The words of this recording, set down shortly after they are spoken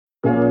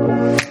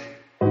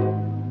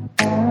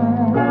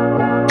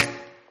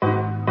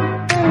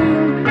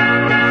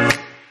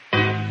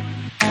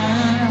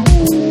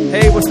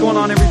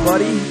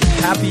everybody.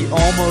 Happy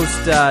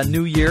almost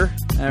New Year.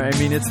 I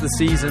mean, it's the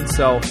season,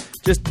 so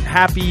just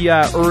happy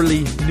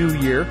early New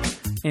Year.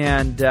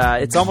 And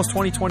it's almost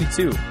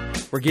 2022.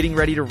 We're getting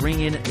ready to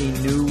ring in a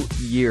new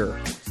year.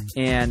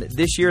 And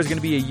this year is going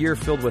to be a year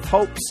filled with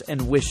hopes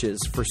and wishes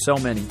for so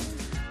many.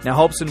 Now,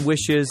 hopes and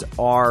wishes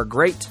are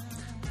great,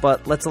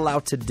 but let's allow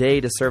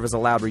today to serve as a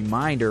loud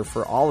reminder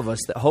for all of us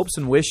that hopes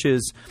and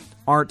wishes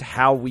aren't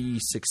how we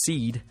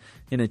succeed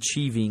in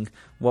achieving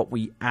what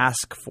we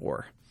ask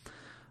for.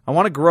 I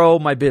want to grow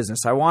my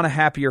business. I want a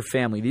happier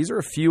family. These are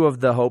a few of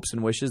the hopes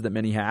and wishes that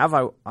many have.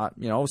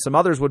 Some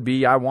others would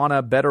be, I want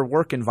a better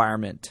work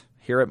environment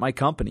here at my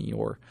company,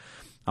 or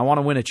I want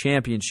to win a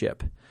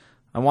championship.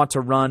 I want to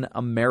run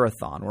a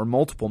marathon or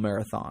multiple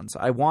marathons.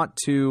 I want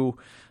to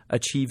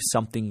achieve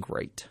something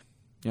great.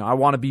 I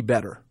want to be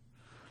better.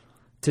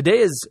 Today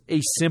is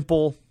a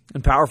simple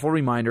and powerful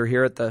reminder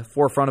here at the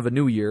forefront of a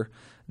new year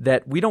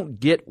that we don't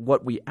get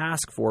what we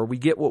ask for, we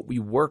get what we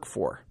work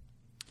for.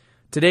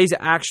 Today's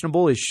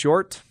actionable is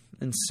short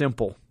and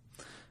simple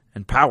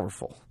and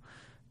powerful.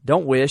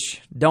 Don't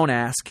wish, don't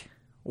ask,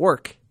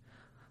 work.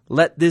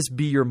 Let this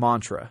be your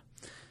mantra.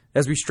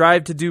 As we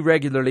strive to do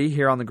regularly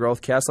here on the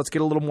Growthcast, let's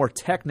get a little more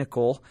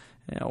technical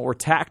or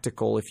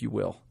tactical, if you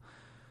will.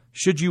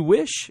 Should you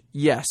wish?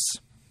 Yes.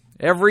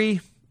 Every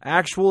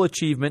actual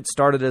achievement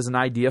started as an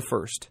idea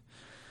first.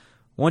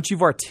 Once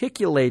you've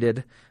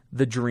articulated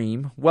the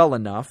dream well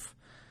enough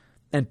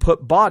and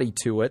put body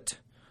to it,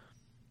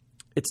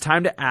 it's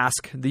time to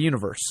ask the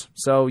universe.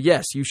 So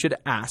yes, you should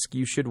ask,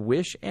 you should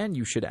wish, and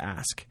you should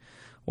ask.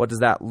 What does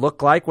that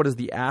look like? What does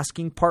the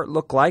asking part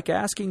look like?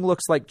 Asking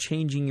looks like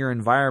changing your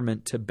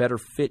environment to better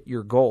fit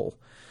your goal,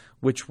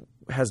 which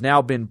has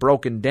now been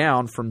broken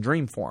down from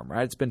dream form,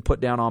 right? It's been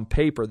put down on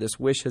paper. This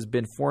wish has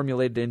been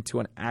formulated into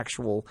an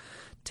actual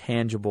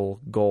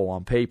tangible goal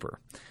on paper.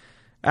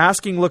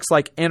 Asking looks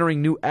like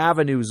entering new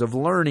avenues of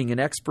learning and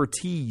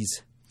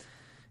expertise.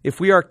 If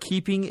we are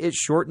keeping it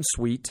short and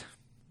sweet,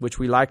 which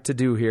we like to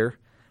do here,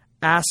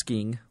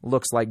 asking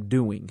looks like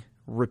doing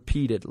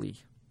repeatedly.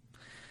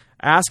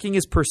 Asking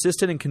is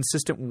persistent and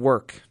consistent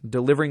work,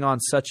 delivering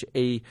on such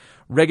a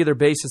regular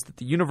basis that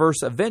the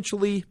universe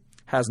eventually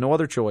has no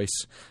other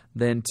choice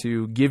than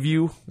to give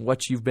you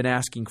what you've been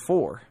asking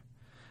for.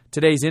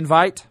 Today's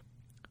invite,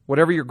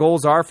 whatever your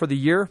goals are for the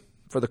year,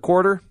 for the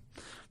quarter,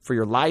 for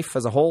your life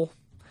as a whole,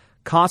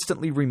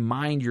 constantly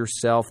remind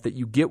yourself that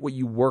you get what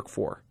you work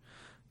for.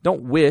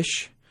 Don't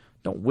wish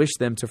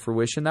them to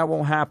fruition. That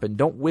won't happen.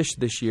 Don't wish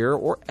this year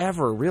or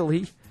ever,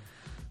 really.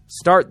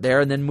 Start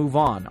there and then move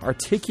on.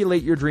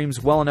 Articulate your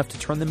dreams well enough to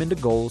turn them into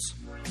goals.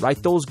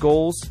 Write those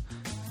goals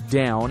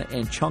down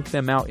and chunk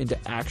them out into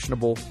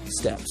actionable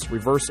steps.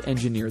 Reverse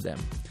engineer them.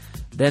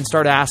 Then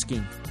start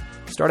asking.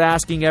 Start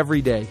asking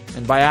every day.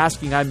 And by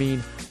asking, I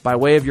mean by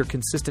way of your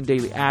consistent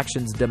daily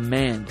actions,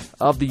 demand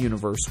of the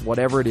universe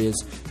whatever it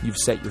is you've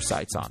set your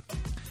sights on.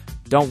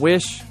 Don't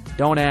wish,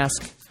 don't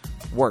ask,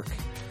 work.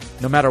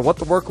 No matter what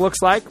the work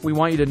looks like, we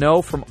want you to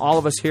know from all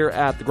of us here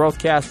at the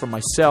Growthcast, from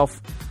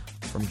myself,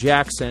 from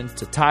Jackson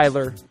to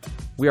Tyler,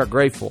 we are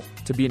grateful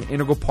to be an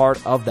integral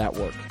part of that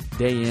work,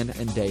 day in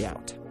and day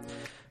out.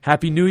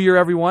 Happy New Year,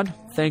 everyone.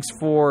 Thanks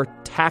for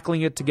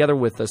tackling it together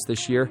with us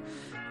this year,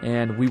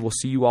 and we will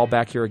see you all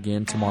back here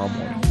again tomorrow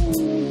morning.